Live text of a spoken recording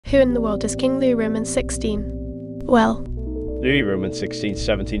Who in the world is King Louis Roman XVI? Well, Louis Roman XVI,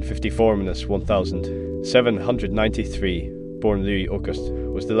 1754–1793, born Louis Auguste,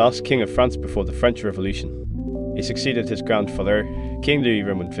 was the last king of France before the French Revolution. He succeeded his grandfather, King Louis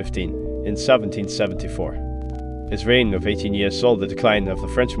Roman XV, in 1774. His reign of 18 years saw the decline of the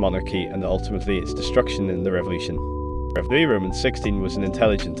French monarchy and ultimately its destruction in the Revolution. Louis Roman XVI was an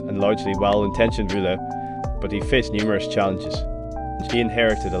intelligent and largely well-intentioned ruler, but he faced numerous challenges. He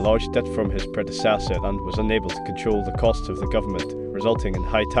inherited a large debt from his predecessor and was unable to control the costs of the government, resulting in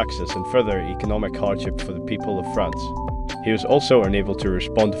high taxes and further economic hardship for the people of France. He was also unable to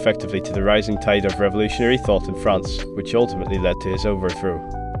respond effectively to the rising tide of revolutionary thought in France, which ultimately led to his overthrow.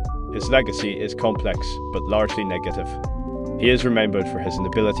 His legacy is complex, but largely negative. He is remembered for his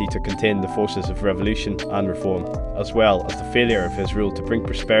inability to contain the forces of revolution and reform, as well as the failure of his rule to bring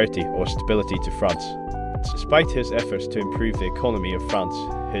prosperity or stability to France. Despite his efforts to improve the economy of France,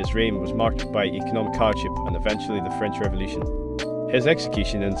 his reign was marked by economic hardship and eventually the French Revolution. His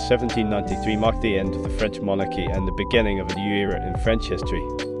execution in 1793 marked the end of the French monarchy and the beginning of a new era in French history.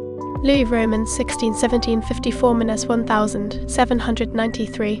 Louis Roman XVI,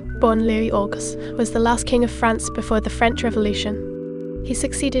 1754–1793, born Louis Auguste, was the last king of France before the French Revolution. He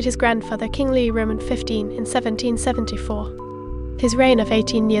succeeded his grandfather, King Louis Roman XV, in 1774. His reign of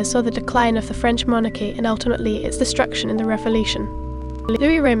 18 years saw the decline of the French monarchy and ultimately its destruction in the Revolution.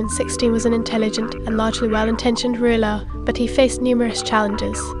 Louis Roman XVI was an intelligent and largely well-intentioned ruler, but he faced numerous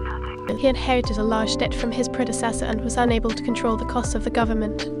challenges. He inherited a large debt from his predecessor and was unable to control the costs of the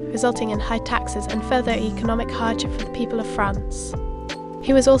government, resulting in high taxes and further economic hardship for the people of France.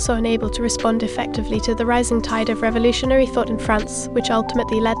 He was also unable to respond effectively to the rising tide of revolutionary thought in France, which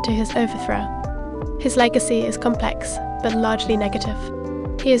ultimately led to his overthrow. His legacy is complex, but largely negative.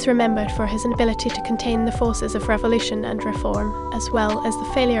 He is remembered for his inability to contain the forces of revolution and reform, as well as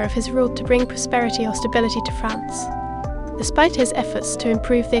the failure of his rule to bring prosperity or stability to France. Despite his efforts to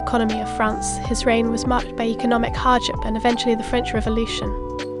improve the economy of France, his reign was marked by economic hardship and eventually the French Revolution.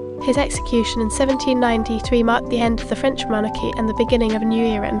 His execution in 1793 marked the end of the French monarchy and the beginning of a new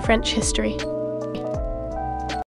era in French history.